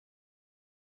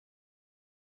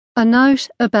A note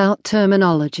about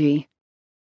terminology.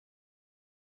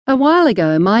 A while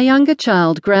ago, my younger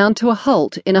child ground to a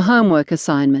halt in a homework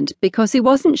assignment because he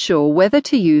wasn't sure whether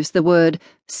to use the word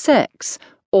sex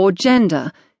or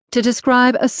gender to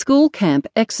describe a school camp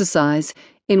exercise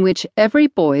in which every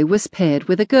boy was paired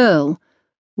with a girl.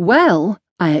 "Well,"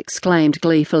 I exclaimed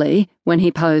gleefully when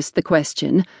he posed the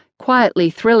question, quietly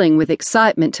thrilling with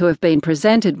excitement to have been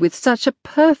presented with such a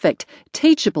perfect,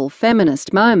 teachable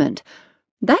feminist moment.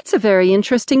 "That's a very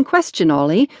interesting question,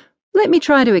 Ollie. Let me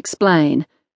try to explain."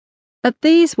 At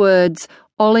these words,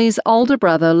 Ollie's older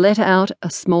brother let out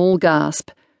a small gasp.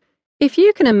 If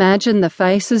you can imagine the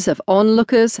faces of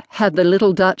onlookers had the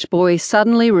little Dutch boy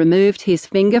suddenly removed his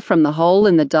finger from the hole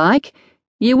in the dike,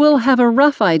 you will have a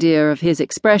rough idea of his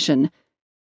expression.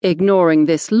 Ignoring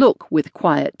this look with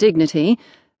quiet dignity,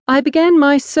 I began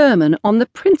my sermon on the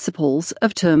principles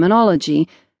of terminology,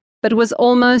 but was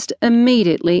almost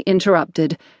immediately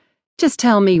interrupted. "Just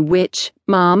tell me which,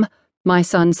 Mum," my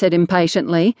son said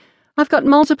impatiently. "I've got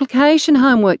multiplication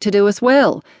homework to do as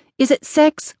well. Is it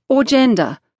sex or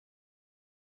gender?"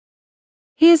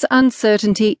 His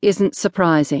uncertainty isn't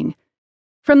surprising.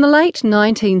 From the late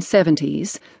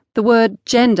 1970s, the word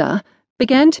gender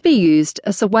began to be used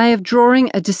as a way of drawing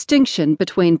a distinction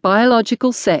between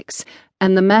biological sex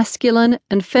and the masculine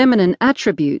and feminine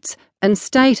attributes and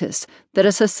status that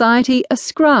a society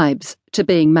ascribes to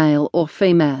being male or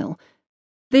female.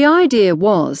 The idea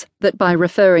was that by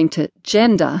referring to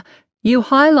gender, you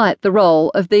highlight the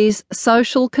role of these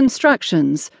social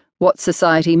constructions, what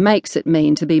society makes it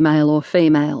mean to be male or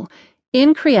female,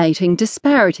 in creating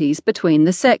disparities between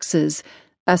the sexes,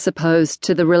 as opposed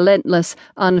to the relentless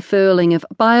unfurling of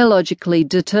biologically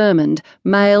determined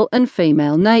male and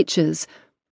female natures.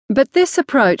 But this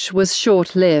approach was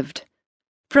short-lived.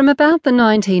 From about the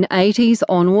 1980s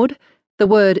onward, the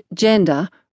word gender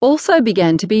also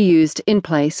began to be used in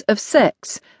place of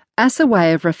sex, as a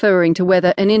way of referring to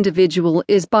whether an individual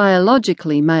is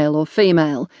biologically male or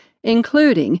female,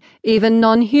 including even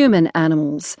non-human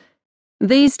animals.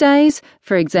 These days,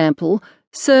 for example,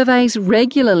 surveys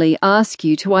regularly ask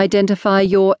you to identify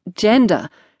your gender,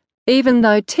 even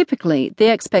though typically the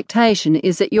expectation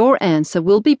is that your answer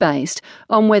will be based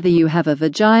on whether you have a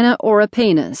vagina or a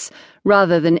penis,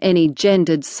 rather than any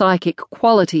gendered psychic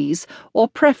qualities or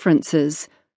preferences.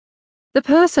 The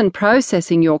person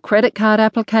processing your credit card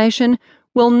application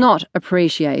will not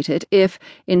appreciate it if,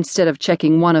 instead of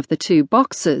checking one of the two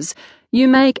boxes, you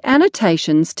make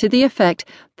annotations to the effect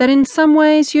that in some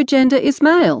ways your gender is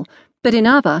male, but in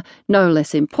other, no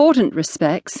less important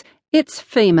respects, it's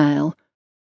female.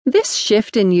 This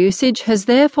shift in usage has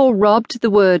therefore robbed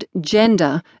the word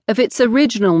gender of its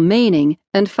original meaning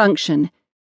and function.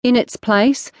 In its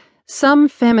place, some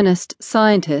feminist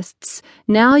scientists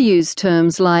now use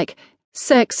terms like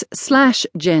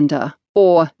sex/gender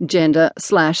or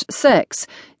gender/sex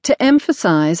to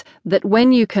emphasize that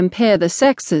when you compare the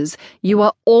sexes, you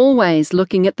are always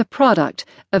looking at the product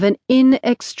of an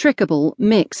inextricable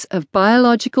mix of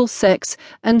biological sex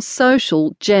and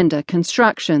social gender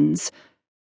constructions.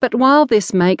 But while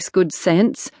this makes good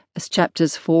sense, as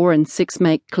chapters 4 and 6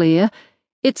 make clear,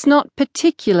 it's not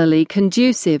particularly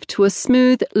conducive to a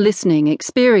smooth listening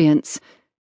experience.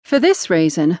 For this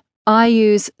reason, I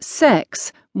use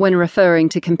sex when referring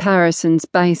to comparisons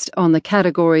based on the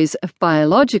categories of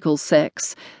biological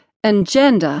sex, and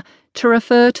gender to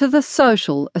refer to the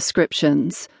social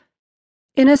ascriptions.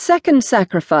 In a second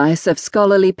sacrifice of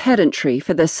scholarly pedantry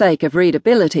for the sake of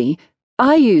readability,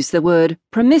 I use the word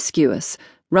promiscuous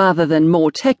rather than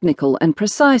more technical and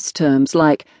precise terms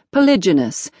like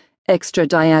polygynous,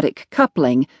 extradyadic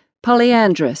coupling,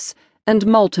 polyandrous, and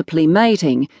multiply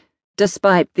mating,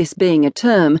 despite this being a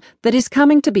term that is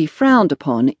coming to be frowned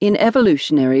upon in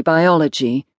evolutionary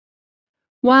biology.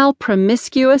 While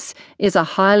promiscuous is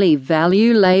a highly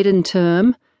value-laden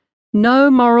term,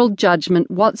 no moral judgment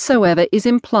whatsoever is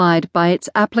implied by its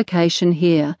application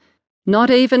here,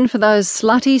 not even for those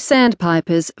slutty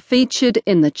sandpipers featured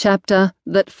in the chapter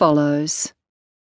that follows.